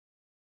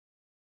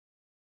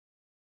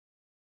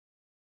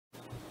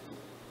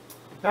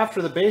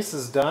After the base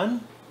is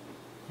done,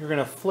 you're going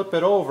to flip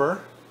it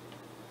over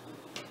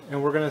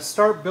and we're going to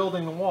start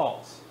building the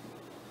walls.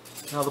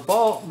 Now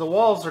the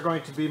walls are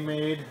going to be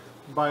made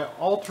by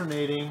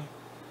alternating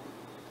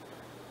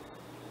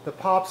the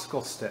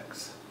popsicle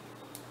sticks.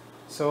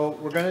 So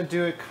we're going to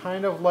do it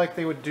kind of like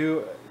they would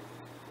do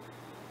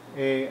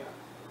a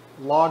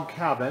log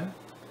cabin,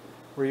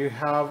 where you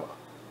have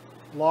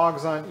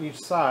logs on each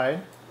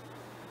side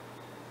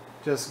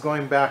just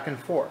going back and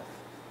forth.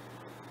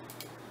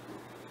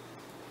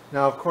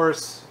 Now of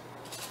course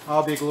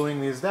I'll be gluing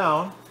these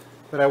down,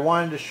 but I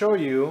wanted to show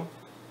you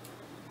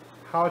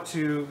how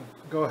to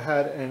go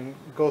ahead and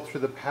go through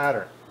the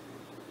pattern.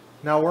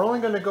 Now we're only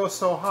going to go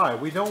so high.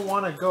 We don't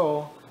want to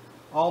go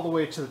all the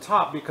way to the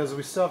top because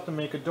we still have to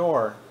make a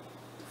door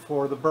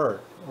for the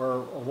bird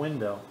or a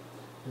window.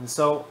 And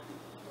so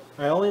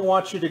I only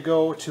want you to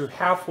go to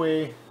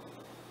halfway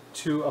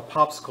to a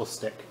popsicle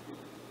stick.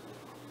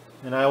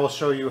 And I will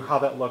show you how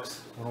that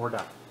looks when we're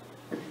done.